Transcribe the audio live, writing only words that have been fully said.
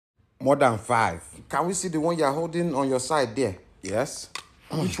More than 5. Can we see the one you're holding on your side there? Yes.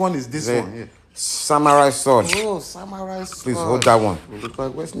 Which one is this one? Yeah. Samurai sword. Oh, samurai sword. Please hold that one. Look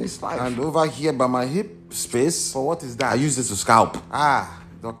like Wesley's life. And over here by my hip space. For what is that? I use this to scalp. Ah,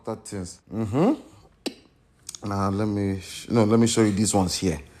 Dr. Things. Now let me show you these ones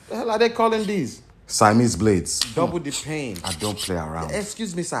here. The hell are they calling these? Siamese blades. Double the pain. I don't play around.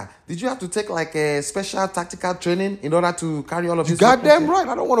 Excuse me, sir. Did you have to take like a special tactical training in order to carry all of this? Goddamn right.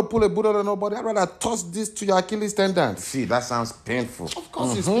 I don't want to pull a bullet on nobody. I'd rather toss this to your Achilles tendon. See, that sounds painful. Of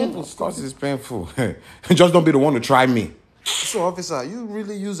course it's painful. Of course it's painful. Just don't be the one to try me. So, officer, you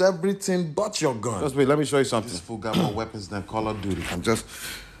really use everything but your gun. Just wait, let me show you something. This fool got more weapons than Call of Duty. I'm just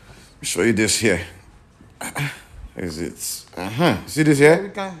show you this here. Is it? See this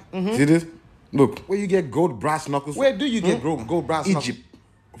here? See this? Look. Where you get gold brass knuckles? Where do you get gold brass knuckles? Egypt.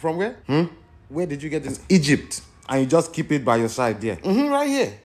 From where? Where did you get this? Egypt. And you just keep it by your side there. Right here.